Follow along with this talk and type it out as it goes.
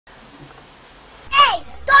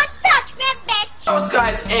What's up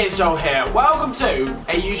guys, it's Joel here. Welcome to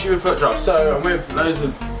a YouTuber foot drop. So I'm with loads of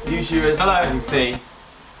YouTubers. Hello. As you can see. I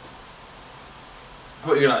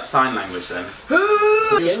thought you were like sign language then.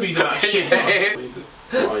 You're squeezing that shit.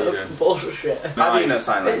 What are you doing? Bullshit. I do know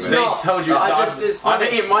sign language. They told you. I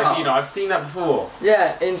think it might be, you know, I've seen that before.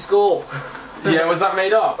 Yeah, in school. Yeah, was that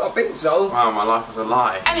made up? I think so. Wow, my life was a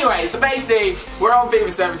lie. Anyway, so basically, we're on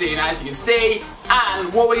FIFA 17 as you can see,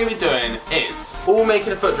 and what we're going to be doing is all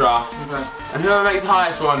making a foot draft, and whoever makes the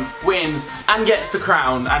highest one wins and gets the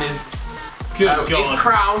crown and is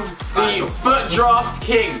crowned the foot draft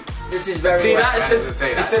king. This is very. See that? It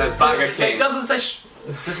says Burger King. It doesn't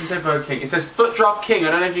say Burger King. It says foot draft king.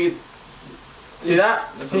 I don't know if you can see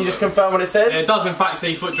that. Can you just confirm what it says? It does in fact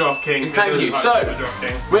say Foot Draft King. Thank you. So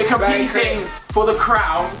we're competing for the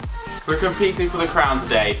crown. We're competing for the crown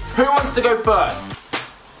today. Who wants to go first?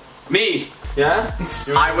 Me. Yeah?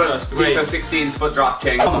 I was FIFA 16's Foot Draft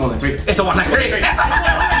King. Come on, it's a 193.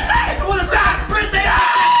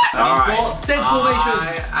 Alright. Dead formations.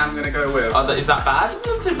 I am gonna go with. Is that bad? It's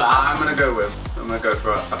not too bad. I'm gonna go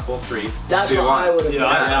for a 4-3. That's what I would have done.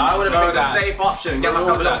 Yeah, I would have picked that. The safe option. Get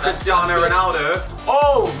myself a little Cristiano Ronaldo.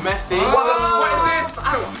 Oh, Messi. What is this?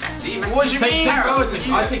 I don't want Messi. What do you mean?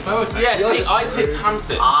 I take Boateng. Yeah, I take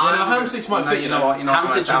Hamsik. Hamsik's might fit. You know what?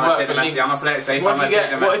 Hamsik should work for Messi. I'm gonna play it safe. What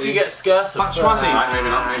if you get Skirtle?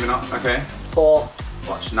 Maybe not. Okay. Or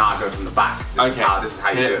Watch, now I go from the back. This is how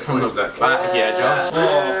you do it. From the back, yeah, Josh.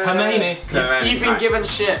 Oh, Kameni. You've been given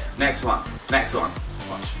shit. Next one.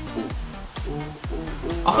 Watch.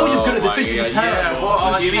 I thought you were good at the fidgets. I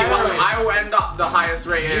will end up the highest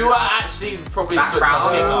rated. You are actually probably that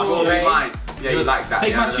crown will be mine. Yeah, you like that.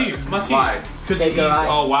 Take Matthew. Why? Because he's.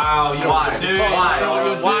 Oh wow, you know what you're doing. Why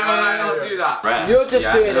would I not do that? You're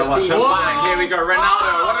just doing it. Here we go,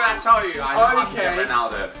 Ronaldo. What did I tell you? I know how to get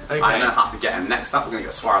Ronaldo. Okay. I know how to get him. Next up, we're gonna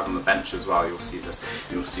get Suarez on the bench as well. You'll see this.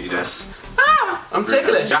 I'm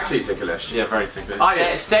ticklish. You're actually ticklish. Yeah, very ticklish. Oh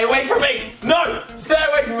yeah. Stay away from me! No! Stay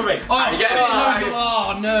away from me!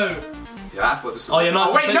 Oh no! Yeah, I thought this was. Oh, you're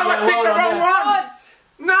not. Wait, no, I picked the wrong one.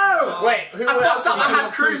 No! Wait, who else? I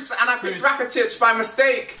had Cruz and I picked Rakitic by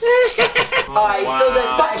mistake. Alright, he still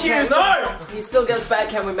gets better. Fuck you, no! He still gets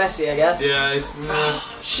better Ken with Messi, I guess. Yeah, it's.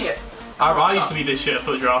 Shit. I used to be this shit at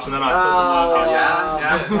foot drafts and then I doesn't work.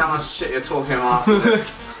 Yeah. This is how much shit you're talking after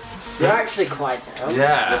this. You're actually quite terrible.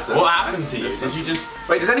 Yeah. Listen, what happened to you? Did you just?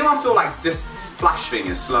 Wait, does anyone feel like this flash thing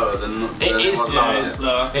is slower than? It is slower.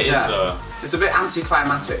 It is slower. It's a bit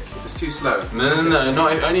anticlimactic. It's too slow. No,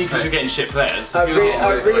 not only because you're getting shit players. A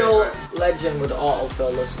real legend would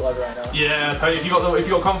autofill the squad right now. Yeah, I tell you, if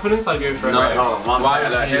you got confidence, I'd go for it. No, hold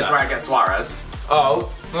on. Here's where I get Suarez.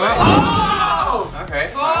 Oh. Okay.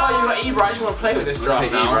 Oh, you got Ibra. I just want to play with this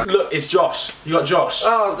draft now. Look, it's Josh. You got Josh.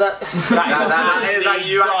 Oh, that is that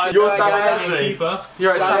you actually. You're Samuel.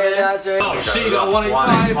 You're at Samuel. Oh shit, you got a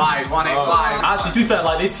 185. 185. Actually, to be fair,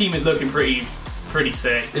 like this team is looking pretty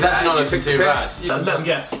sick. It's actually not looking too bad. Let them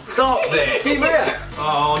guess. Stop this.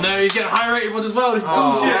 Oh no, he's getting high rated ones as well. This is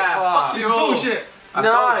bullshit. Yeah, This is bullshit. I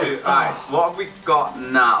told you. Alright, what have we got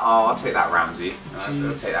now? Oh, I'll take that Ramsey.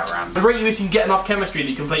 I'll take that Ramsey. I rate you if you can get enough chemistry that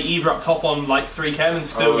you can play Ibra up top on like 3 chem and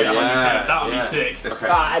still get 100 chem. That would be sick. Okay.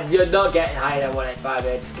 You're not getting higher than 185,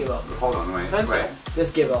 man. Just give up. Hold on, wait.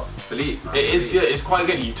 Just give up. Believe. It is good. It's quite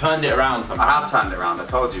good. You turned it around somehow. I have turned it around. I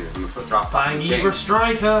told you. I'm a foot draft. Bang Ibra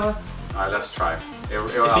striker. Alright, let's try.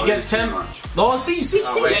 If he gets chem. Oh, see.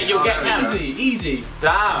 Yeah, you'll get chem. Easy.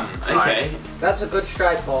 Damn. Okay. That's a good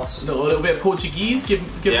strike pass. A little bit of Portuguese. Give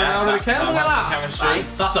Ronaldo a chem. Look at that. Chemistry.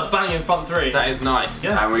 That's a banging front 3. That is nice.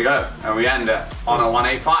 Yeah. And we go. And we end it on a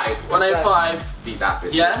 185. 185. Beat that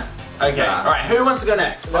bitch. Yeah? Okay. Alright, who wants to go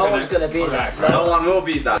next? No one's going to beat that. No one will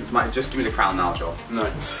beat that. Just give me the crown now, Joel. No.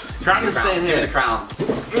 Crown is staying here. Give me the crown.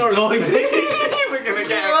 We're gonna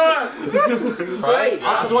get it. Right.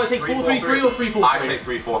 Do I take 4-3-3 or 3-4-3? I take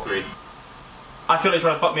 3-4-3. I feel like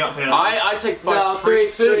you're trying to fuck me up here. I take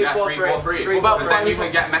 5-3-2. Yeah, 3-4-3. What about because then you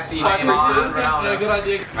can get Messi, 5-3-2? Neymar, Ronaldo. Yeah, good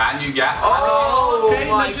idea. And you get. Oh okay,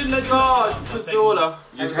 my legend. God, Cazorla.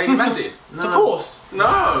 You take Messi. Of course.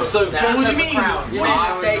 No. So what do you mean?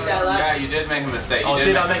 Yeah, you did make a mistake. Oh,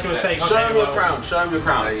 did I make a mistake? Show him your crown. Show him your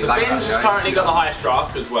crown. So FInch has currently got the highest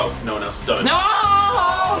draft because, well, no one else does. No!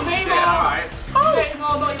 Neymar! Alright.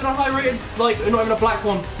 Neymar, not even a high rated, like, not even a black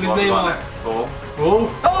one. With Neymar.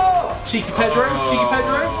 Oh! Cheeky Pedro? Cheeky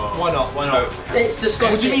Pedro? Why not? It's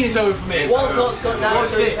disgusting. What do you mean it's over for me? Walcott's got down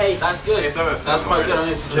to the pace. That's good. It's over. That's quite good. I'm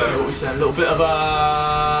going to check What we said, a little bit of a...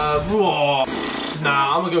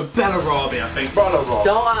 Nah, I'm gonna go Bellarabi, I think. Bellarabi.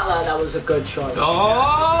 Don't act like that was a good choice.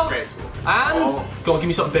 Oh! Disgraceful. And go on, give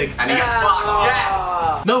me something big. And he gets fucked. Yes.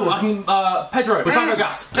 No, I can, Pedro, with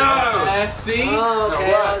Fabregas. No! Messi. Oh,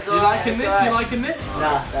 okay, that's You alright, liking this? that's You alright. liking this?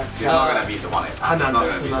 Nah, that's He's not going to beat the one.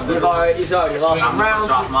 He's already lost.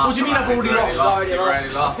 What do you mean I've already lost? Already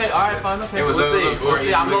lost. Okay, alright, fine, okay. It was We'll see, over. we'll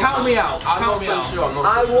see. Count me out. I'm not Count me so out. sure. I'm not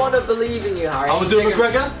I so sure. want to believe in you, Harry. I will do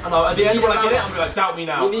McGregor, and at the end when I get it, I'm going to doubt me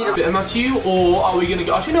now. You need a bit of Matthew, or are we going to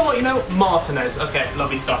go? Actually, you know what? Martinez. Okay,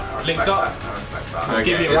 lovely stuff. Links up. I respect that.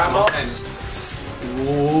 Give me a round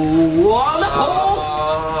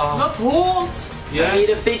Laporte. You need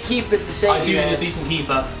a big keeper to save I do you. need a decent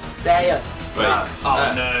keeper. There you Wait.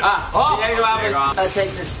 Oh no. Diego Alves. I'll take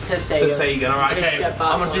this to To Stegen. Alright, okay.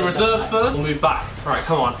 I'm going to do reserves first. We'll move back. Alright,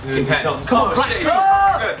 come on. Intense. Come on, black shit, screen.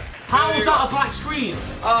 good. How is that a black screen?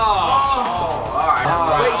 Alright.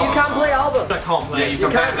 Wait, you can't play Alba. I can't play. Yeah, you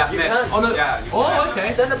can play him left you mid. can. Oh, no. Yeah, you can play Oh, him.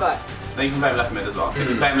 okay. Centre back. Then you can play him left mid as well. You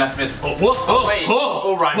can play him left mid. Oh, what? Oh, Wait.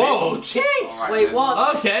 oh, Alright, whoa, mid. jeez. Wait,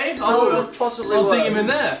 what? Okay. How does it possibly I'll work? dig him in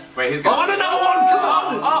there. Wait, he's Oh, got. and another one. Come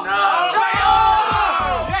on.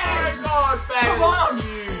 Come on, you.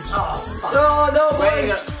 No,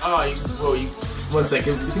 Wait. boys. One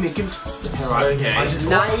second. Give me. Right. Okay. I just.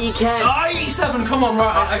 90 can. 87. Come on,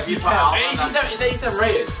 right. You play Alba. 87. Is 87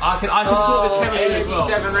 rated? I can sort this chemistry as well.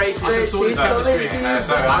 87 rated. I can sort this chemistry.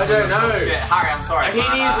 Sorry, I don't know. Shit, Harry, I'm sorry. He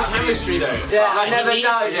needs the chemistry though. Yeah, I Like, he never needs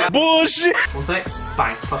know. the- yeah. Bullshit. One sec.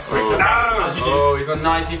 Bang. +3. As you do. Oh, he's on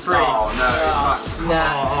 93. Oh no,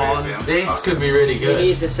 Nah. This could be really He good.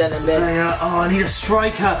 needs a centre mid. Oh, I need a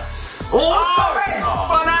striker. Oh, Torres!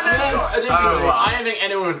 I don't think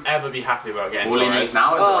anyone would ever be happy about getting all he Torres. needs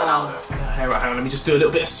now is a Ronaldo. Hey, right, hang on, let me just do a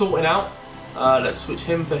little bit of sorting out. Let's switch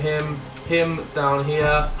him for him down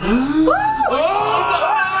here. You've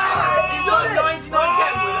got 99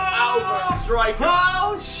 Ken with Albert striker.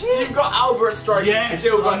 Oh shit! You've got Albert striker. Yes,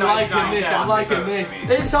 Still got I'm liking 99 this. Ken. I'm liking this.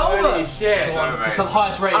 It's over. Holy shit. Just the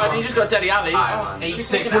highest rating. Oh, and you just got Deli Ali. Aye, man.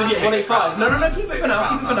 86. What did you get? 185. No, keep it for now.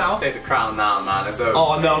 Keep it for now. Just take the crown now, man. It's over.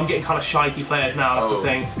 Oh no, I'm getting kind of shaky players now. That's the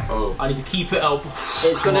thing. Oh. I need to keep it up.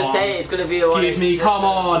 It's Come gonna on. stay. It's gonna be a one. Give me, come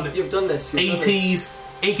on. You've done this. You've done this. 80s.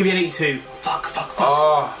 It could be an 82. Fuck.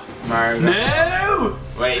 Oh, Mario. No!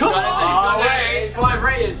 Wait, he's Come got on. wait. 5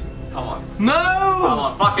 rated. Come on. No! Come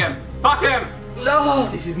on. Fuck him. Fuck him. No.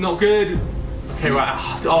 This is not good. Okay, right.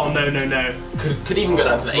 Oh, no. Could even go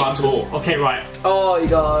down to Right, I'm 84. just- okay, right. Oh, you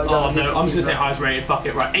got. Oh, no. I'm just going to take highest rated. Fuck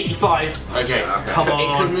it. Right. 85. Okay. Come on.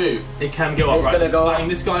 It could move. It can go up. It's Right. gonna go Bang up.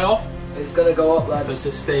 this guy off. It's gonna go up, For lads.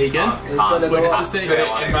 to stay again. It's gonna go Wait, up. it's to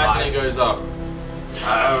stay. Imagine it goes up.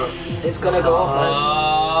 It's gonna go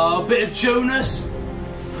up, A bit of Jonas.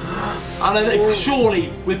 And then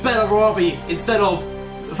surely with Bella Robbie instead of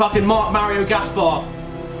fucking Mario Gaspar.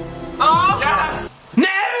 Oh, yes! No!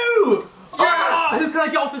 Oh, who can I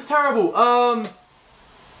get off this terrible?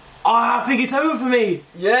 I think it's over for me.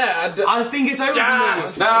 Yeah. I think it's over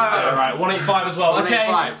Yes! for me. No! Alright, 185 as well. Okay.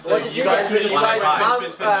 185. So What did you guys get? are just One like. eight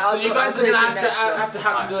five. So you guys are gonna have to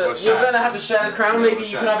you're gonna have to share the crown. Maybe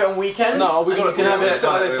you can have it on weekends. No, we can have it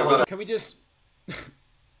Saturdays. Can we just,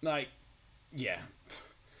 like, yeah.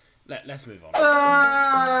 Let's move on.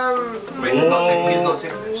 Wait, he's not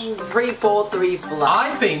taking this. 3-4-3 flat.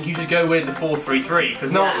 I think you should go with the 4-3-3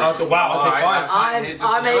 because no. Yeah. Wow. Okay, fine. I made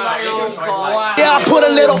my own call. Yeah, I put a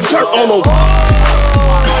little dirt on them.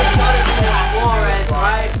 Suarez,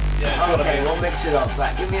 right? Yeah, it's Okay, we'll mix it up.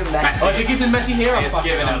 Right, give me a Messi. Oh, if it gives him Messi here, I'm He's fucking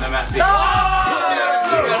giving him up. the Messi.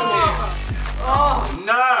 Oh,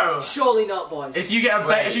 No! surely not, boys. If you get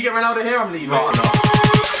Ronaldo here, I'm leaving. God, no.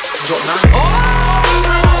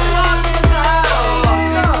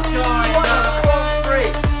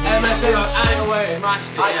 I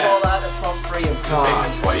call that the front three of God.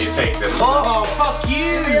 What, you take this? Oh, fuck you!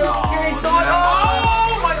 Give me someone.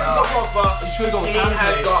 Oh my God, Pogba. You should have gone He Kante.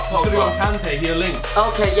 has got You should have gone Kante. He linked.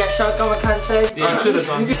 Okay, yeah, shall I go with Kante? Yeah, you should have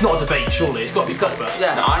done. It's not a debate, surely. It's got to be Pogba.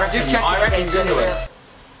 Yeah. No, I reckon. Just check I the reckon case genuine. anyway.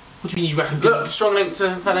 What do you mean you reckon? Look, strong link to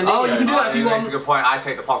Fernandinho. Oh, you can do that if you That's want. a good point. I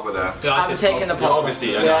take the Pogba there. Yeah, I'm taking the Yeah, Pogba.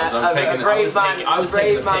 obviously, I know. Yeah, I was taking a brave man, I was a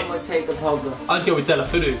taking brave the man would piss. take the Pogba. I'd go with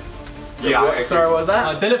Delafuru. Yeah, Sorry, what was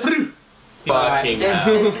that? Delafuru. Fucking I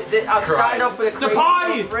started off with a crazy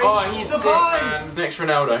Depay! break. Oh, he's sick, Depay! man. Next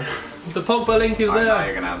Ronaldo. The Pogba link is I know there.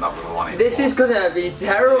 you're going to end up with a 184. This is gonna be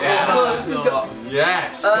terrible. Yeah. This is go-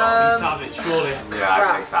 Yes. Savage, surely. Yeah,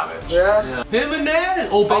 I take Savage. yeah. Jimenez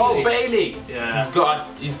or Bailey? Oh, Bailey. Yeah. God,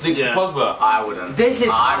 he thinks Yeah. Pogba. I wouldn't. This is.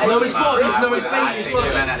 I No, wouldn't, it's not. man. It's I no, wouldn't. it's Bailey I as take well.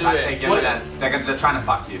 Jimenez. Do I it. take Do it. Jimenez. They're trying to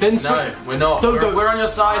fuck you. Then No, we're not. Don't go. We're on your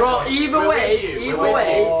side. Bro, Josh. either We're way, with you. either We're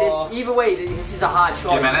with way, you. this is a hard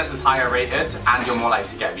choice. Jimenez is higher rated, and you're more likely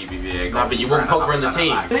to get BBVA. No, but you want Pogba in the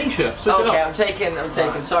team. Asia. Switch it Okay, up. I'm taking.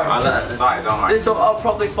 Sorry. I let- Sorry, don't worry. This will I'll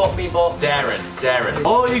probably fuck me, but Darren.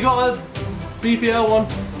 Oh, you got a BPL one.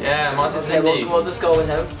 Yeah, Martin Okay, we'll just go with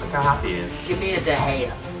him. Look how happy he is. Give me a De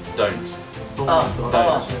Gea. Don't.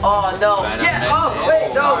 Oh no. Yeah, oh, wait,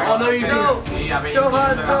 no. Sorry, Oh, no, you no. didn't. See, I mean, Come you on,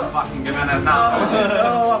 should have fucking given us now.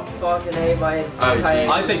 Oh, I fucking hate my entire...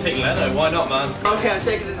 I say take Leno, why not, man? Okay, I'm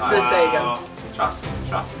taking the assist, there you go. Trust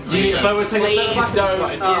me. But we're taking Please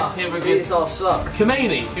don't Oh, give him a good... these all suck.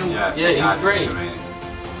 Khamenei. Yeah, he's great.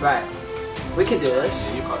 Right. We can do this.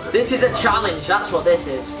 Yeah, you've got This is a challenge, that's what this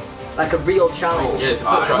is. Like a real challenge. Yeah, it's a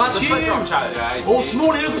foot drop. It's a foot drop Huge. challenge. Or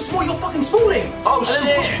Smalling, look at Smalling, you're fucking Smalling! Oh,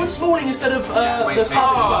 shit. Put Smalling instead of the Savage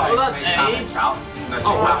Oh, guy. well, that's AIDS. No,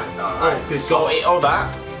 Oh, good God. Oh,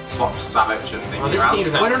 that? Swap Savage and thing Oh, this around. team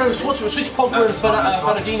is Wait, no, switch Pogba No, and swap.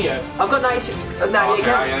 Fernandinho. I've got 96. Now you Okay,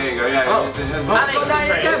 can. yeah, there you go, yeah. And it's now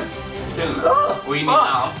you can. We need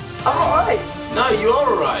now. I'm alright. No, you're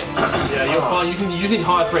alright. Yeah, you're fine. You just need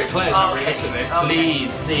higher rate players now, realistically.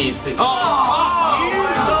 Please, please.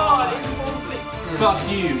 Fuck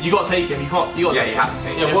you. You gotta take him. You can't. You gotta Yeah, take you him. have to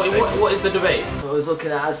take Yeah, it. what is the debate? I was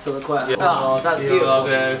looking at Azpilicueta. Oh, that's beautiful.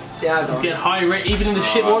 See how I He's go. getting high rate. Even in the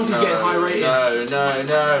shit ones, he's getting high rated.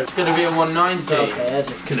 No. It's gonna be a 190. Okay, there's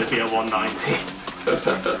a... Could it be a 190?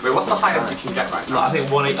 Wait, what's the highest you can get right No, now? I think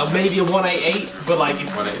 1.8, maybe a 188, but like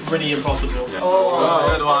it's 188. really impossible. Yeah. Oh,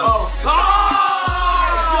 Good one.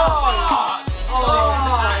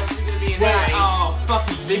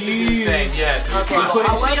 This is insane, yeah. Okay, Put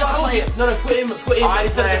well, him- I See, I told you. No, put him I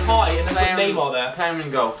instead say of high, and then play put him- Neymar there. play him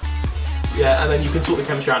in goal. Yeah, and then you can sort the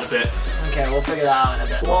chemistry out a bit. okay, we'll figure that out in a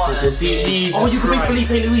bit. Oh, you can make Felipe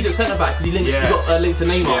Luis at centre back because he got linked to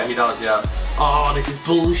Neymar. Yeah, he does, yeah. Oh, this is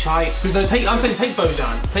bullshit. So no, I'm saying take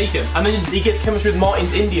Bojan, take him, and then he gets chemistry with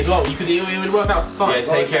Martin's Indy as well. It would work out fine.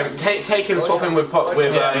 Yeah, take him, swap him with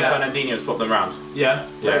Fernandinho, swap them round. Yeah,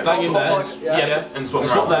 Yeah. bang in there. Yeah. And swap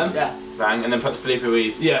them Swap round. them. Yeah. Bang, and then put the Felipe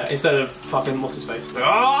Luis. Yeah, instead of fucking what's his face.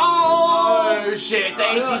 Oh shit, it's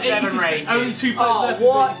 87 rated. Only 2 players Oh, left.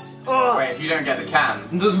 what? Oh. Wait, if you don't get the can.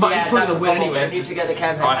 It doesn't matter. Yeah, He's probably that's gonna win the problem. anyway. We need to get the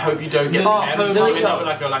campaign. I hope you don't get Oh, the no, M. no, Even no. though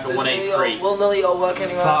like a Does 183. Will Nolito work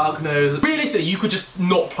anywhere? Fuck no. Realistically, you could just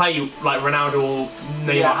not play like Ronaldo or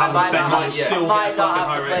Neymar Yeah, I having might the bench not and have- still might get not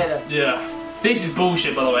fucking have to high play rate. Yeah. This is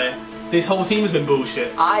bullshit, by the way. This whole team has been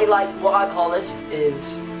bullshit. I like what I call this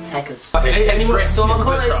is techers. Okay, Anyway, So I'll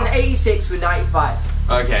call it it's an 86 with 95.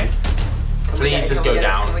 Okay. Can we Please get- just can we go get it-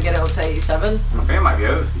 down. Can we get it up to 87? I think it might be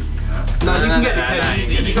over for you, you know? No, you can get the no, Chem no,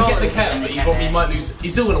 easy. you You can can get the get Chem, the but you Chem. probably might lose.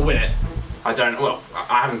 He's still gonna win it. I don't. Well,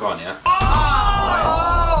 I haven't gone yet.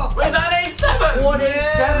 Where's that 87?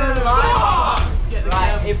 187, right? Get the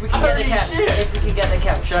Right, Chem. if we can get the Holy cap, shit. if we can get the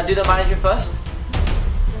cap, should I do the manager first?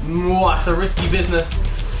 That's a risky business.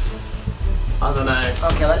 I don't know.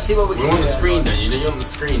 Okay, let's see what we can You're do. on the screen, don't you? You're on the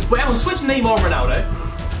screen. Wait, I'll switch Neymar and Ronaldo.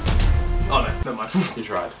 Oh no, never mind. You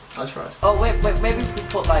tried. I tried. Oh wait, maybe if we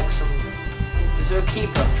put like some. Is there a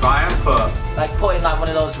keeper? Try and put Put in like one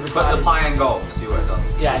of those the retarded. pie in goal, see what it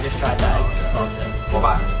does. Yeah, I just tried that. That's it. What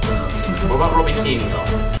about? What about Robbie Keane in goal?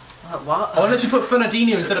 What? Oh, unless you put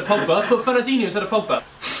Fernandinho instead of Pogba. Put Fernandinho instead of Pogba.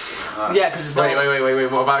 Yeah, because it's Wait.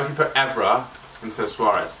 not. What about if you put Evra instead of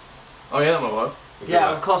Suarez? Oh yeah, that might work.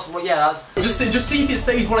 Yeah, of course. Well, yeah, that's. Just see if it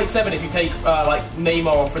stays 187 if you take like Neymar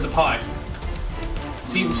off for the pie.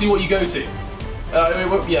 See what you go to.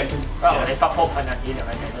 Yeah, because If I put Fernandinho,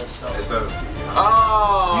 I get this. So. It's over for you.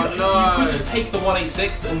 Oh you could just take the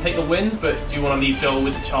 186 and take the win, but do you want to leave Joel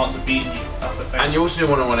with the chance of beating you? That's the thing. And you also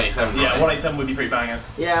want a 187. yeah, right? 187 would be pretty banging.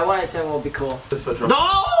 Yeah, 187 will be cool. The foot drop. No!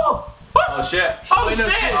 Oh shit! Oh Wait, no,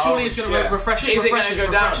 shit! surely it's going to refresh it. Is it refresh gonna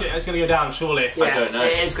go down? It's going to go down, surely. Yeah, don't know.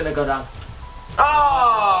 It is gonna go down.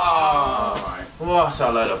 Oh! Alright. What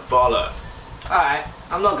a load of bollocks. Alright,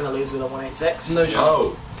 I'm not gonna lose with a 186. No chance.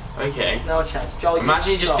 Oh, okay. No chance. Joel,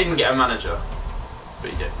 Imagine you just suck. didn't get a manager.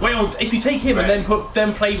 But you did. Wait, if you take him and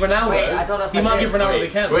then play Ronaldo, Wait, I don't know if you I might did. give Ronaldo the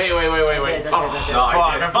Wait. Kent. Wait. Okay, Oh, No, I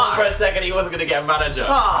fuck. did. I thought for a second he wasn't going to get a manager.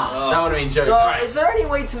 That would have been joking. So, Right. is there any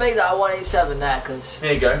way to make that a 187 there? Because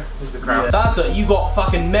Here you go. Here's the crown. That's it. You got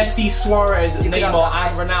fucking Messi, Suarez, You could have Neymar, that.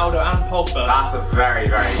 and Ronaldo and Pogba. That's a very,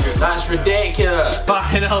 very good. That's ridiculous.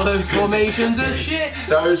 Fucking hell, those formations are shit.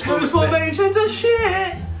 Those formations are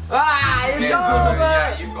shit. it's Yeah, over.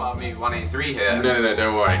 yeah, you've got me 183 here. No,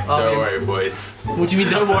 don't worry. Don't worry, boys. What do you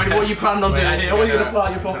mean? Don't worry. What are you planning on doing actually, here? What are you no, gonna pull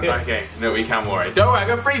out your pocket? Okay, no, we can worry. Don't worry, I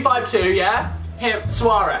got 3-5-2, yeah? Him,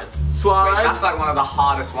 Suarez. That's like one of the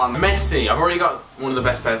hardest ones. Messi. I've already got one of the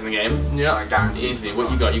best players in the game. I guarantee. Easily.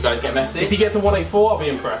 What you got? You guys get Messi? If he gets a 184, I'll be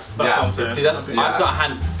impressed. That's Yeah, what I'm saying. See, that's Yeah. I've got a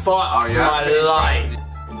hand far Oh, yeah? my Pretty life.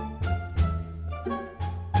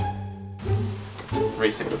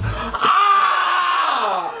 Racing.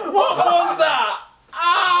 Ah! What was that?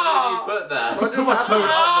 Ah! Put there. What just happened?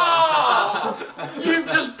 Ah! You've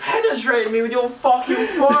just penalised penetrating me with your fucking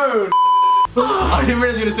phone. I didn't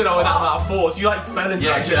realise you were going to sit there with that amount of force. You like fell into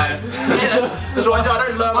that shit. Yeah, that's what I do. I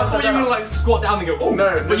don't learn I thought you were going to like squat down and go, oh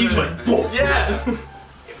no, but you just went, boom. Yeah.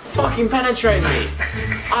 Fucking penetrate me.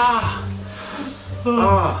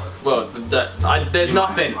 Well, there's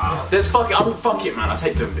nothing. There's fuck it, man. I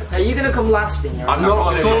take Dumbo. Are you gonna come last in your I'm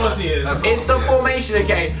not Of gonna course he is. It's the formation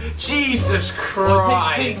again. Jesus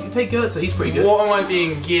Christ. Take Goetze, he's pretty good. What am I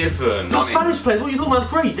being given? Not Spanish players, what are you talking about?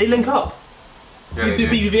 That's great, they link up. Yeah, You do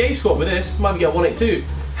BBVA squad with this, might get 182.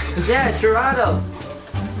 Yeah, Gerardo.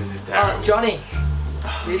 This is terrible. Johnny.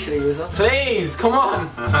 You should use them. Please, come on.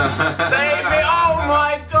 Save me. Oh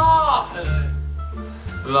my god.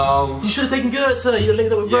 Lol. You should have taken Goetze, you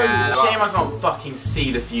linked up with Yeah, Rome. Shame I can't fucking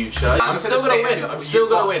see the future. I'm Look still at the gonna state win. of it. I'm still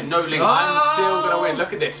gonna win. No links. I'm still gonna win.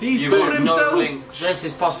 Look at this. He's You've booed got himself. no links. This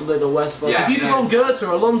is possibly the worst for Yeah. If you'd have gone Goetze,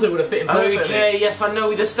 Alonso would have fit him perfectly. Okay, yes, I know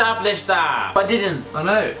we've established that. But I didn't. I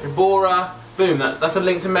know. Bora. Boom. That's a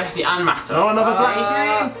link to Messi and Mata. Oh, another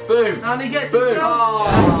black screen. Boom. And he gets Boom. it.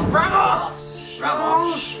 Oh, Ramos.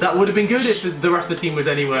 Ramos. That would have been good if the rest of the team was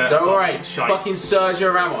anywhere. Don't worry. Shite. Fucking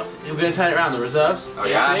Sergio Ramos. We're gonna turn it around. The reserves. Oh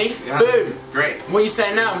yeah. See? Yeah. Boom. It's great. What are you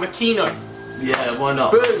saying now, Makino? Yeah, why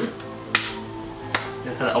not? Boom.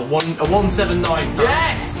 A 179.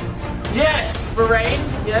 Yes. Yes. Varane.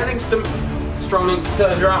 Yeah, links to strong links to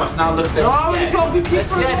Sergio Ramos. Now look at this. Oh, he's got a good keeper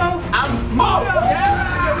as well. And Mo.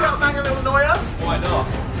 Yeah. We got bang a little Neuer. Why not?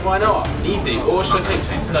 Why not? Easy. Or should I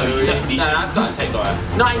take? No, you definitely No, I've got to take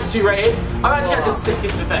Neuer. 92 rated. I've actually had the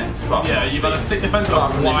sickest defence. But Yeah, you've had a sick defence of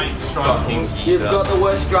Fucking white striker. fucking you've geezer. got the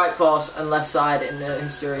worst strike force and left side in the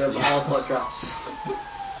history of all foot drafts.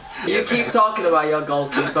 You keep talking about your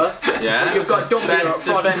goalkeeper. Yeah. You've got Dumbo best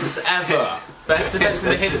up front. defence ever. Best defence in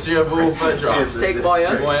the history of all foot drafts. Take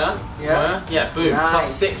Moya. Moya. Yeah. Yeah. Boom. Nice.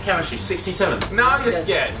 Plus 6 chemistry. 67. Now you're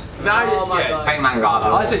scared. Now you're Oh my scared. God. Take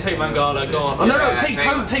Mangala. I'd say take Mangala, go on. Oh, no,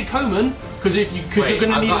 Yeah, take Coman, because Wait, you're going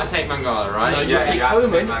to I've need. got to take Mangala, right? No, you Yeah, got to take you have to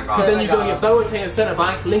take Coman, Mangala. because then you're going to get Boateng as centre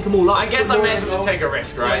back, link them all up. I guess I may as well just take a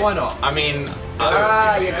risk, right? Yeah, why not? I mean,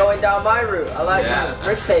 You're going down my route. I like Yeah. that.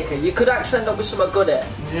 Risk taker. You could actually end up with something good at.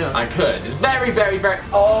 Yeah. I could. It's very, very, very.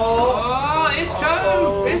 Oh. Oh,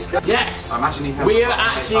 Isco! Yes. Imagine if We are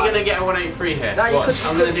actually going to get a 183 here. No, you Watch, could-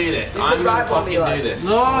 I'm going to do this. you I'm could going to ride one, fucking Eli. do this.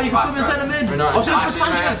 No, you can Fast put him in centre mid. Ronaldo. I was going to put Actually,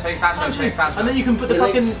 no, Sanchez. take Sanchez. And then you can put the He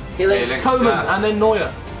fucking links. He links. links. Coman Yeah. and then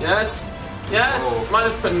Neuer. Yes. Yes. Oh. Might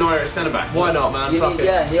just put Neuer at centre back. Why not, man? You Fuck need, it.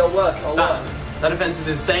 yeah, he'll work. He'll That, work. that defence is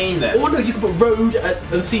insane there. Oh no, you can put Road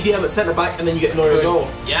and CDM at centre back, and then you get Neuer at goal.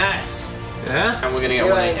 Yes. Yeah. And we're going to get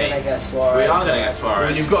You ain't 188. gonna get Suarez. We are going to get Well,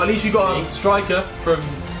 Suarez. you've got at least a striker from.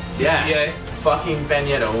 Yeah. Yeah. Fucking Ben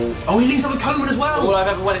Yedder. Oh, he links up with Coman as All well. I've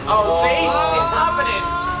ever wanted. Oh, see? It's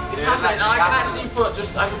happening. It's Yeah, happening. it's And I can happening. actually put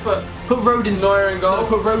just. I can put. Put Road in. Neuer in goal. No,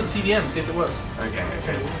 put Road CDM. See if it works. Okay.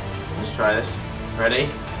 Let's try this. Ready?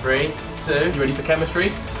 3, 2. You ready for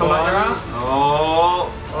chemistry? Come back your ass.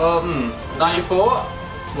 Oh. 94.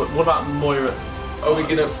 What about Moira? Are we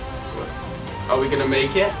gonna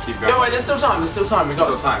make it? Keep going. No, wait, there's still time. There's still time. We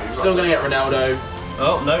got Still time, you've got Still gonna get Ronaldo.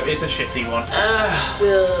 Oh no, it's a shitty one. Uh,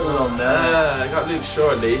 Oh no. I got Luke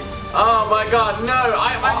Shaw at least. Oh my God, no!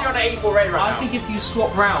 I'm actually on an 84 rate right I now. think if you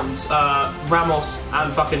swap rounds, Ramos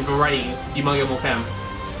and fucking Varane, you might get more chem.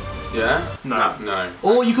 Yeah? No. No.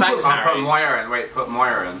 Or you could Thanks, put. I'll put Harry. Moira in. Wait, put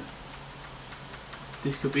Moira in.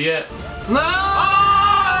 This could be it. No!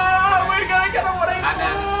 Oh, we're gonna get a 184. And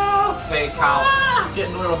then take out. Get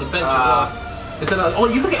Neuer on the bench as well. Instead of, oh,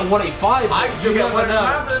 you could get a 185. I still get one.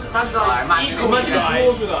 Imagine Imagine equal if you guys.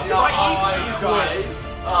 draws with us. It's like equal, you guys.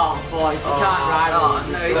 Oh, boys, you can't ride on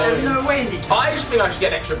these There's no stones. way he can. I actually think I should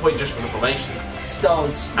get an extra point just for the formation.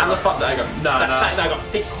 Stones. And the fact that I got No, the no. fact that I got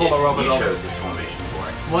fisted. Collar You Robert. chose this formation for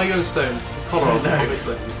it. Why are you going Stones? Collar don't know.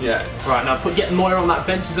 obviously. Yeah. Right, now get Neuer on that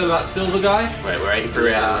bench instead of that Silver guy. Wait, we're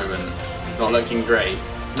 83 at the moment. It's not looking great.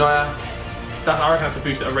 Neuer. I reckon that's a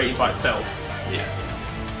boost at a rating by itself. Yeah.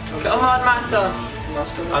 Come on, Mata.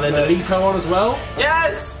 And then Alito on as well.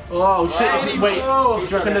 Yes. Oh shit! 84. Wait,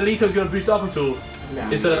 do you reckon Alito's going to boost up at all?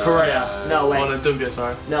 No. Instead of Pereira? No way. Oh no, Dumbia,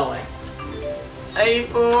 sorry. No way.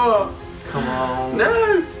 84. Come on.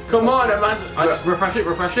 No. Come on, imagine. Just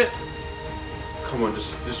refresh it. Come on,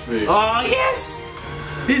 just move. Oh yes!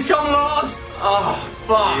 He's come last! Oh,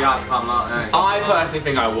 fuck. You guys come out. I personally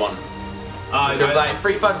think I won. Because like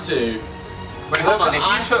 3-5-2. Wait, hold on.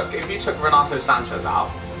 I- If you took Renato Sanchez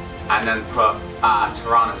out and then put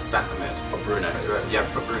Turan at centre mid, Or Bruno. yeah,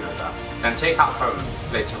 put Bruno there. Then take out Coman,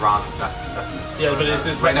 play Turan left mid. Yeah, but it's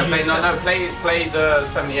just Wait, no, play the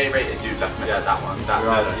 78 rated dude left mid. Yeah, that one.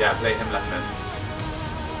 Right. Yeah, play him left mid.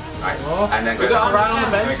 Right, Oh. and then We go got down. Turan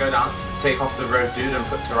on the bench. Go down. Take off the road dude and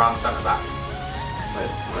put Turan centre back.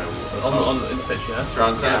 In the pitch, yeah. Try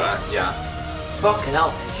and centre back. Yeah. Fucking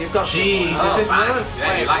hell, you've got. Jeez, if this works.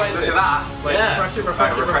 Yeah, you like look at that. Wait, Yeah. refresh it.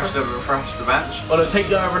 Refresh the bench. Oh no, take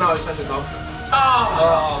Ronaldo Sanchez off.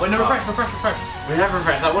 Oh! Wait, no, refresh. We have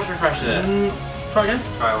refresh. Like, what's refreshing it? Try again.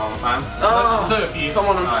 Try it one more time. Oh! It's over for you. Come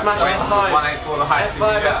on, I'm smashing F5. 184, the highest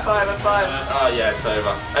F5. Oh yeah, it's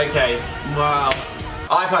over. Okay. Wow.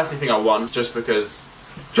 I personally think I won just because.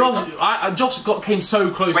 Josh came so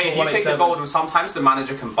close. Wait, to if you take the golden, sometimes the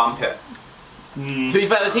manager can bump it. To be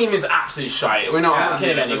fair, the team is absolute shite. I'm not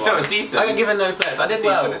kidding anyone. Still, it's decent. I can give it no players. I did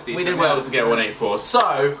well. We did well to get 184.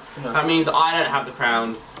 So that means I don't have the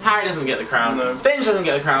crown. Harry doesn't get the crown. No. Finch doesn't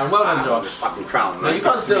get the crown. Well done, Josh. Fucking crown. No, you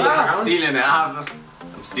can't steal the crown. I'm stealing it. I'm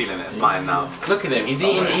stealing it. It's mine now. Look at him. He's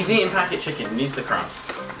eating packet chicken. He needs the crown.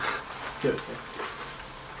 Good.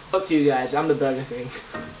 Fuck you guys, I'm the Burger King.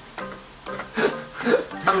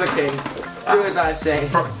 I'm the king. Do as I say.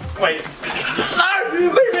 Wait. No!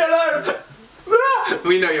 Leave me alone!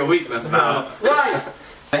 We know your weakness now. Right.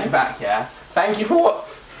 Stay back, yeah. Thank you for what?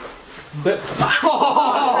 Going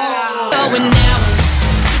now,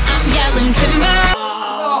 I'm yelling timber.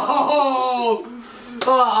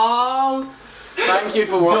 Thank you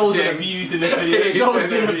for Joel's been watching. abused in this video. Joel's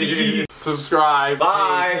been abused. Subscribe.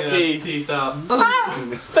 Bye. Peace out.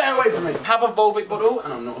 Stay away from me. Have a Volvic bottle,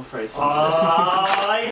 and I'm not afraid to.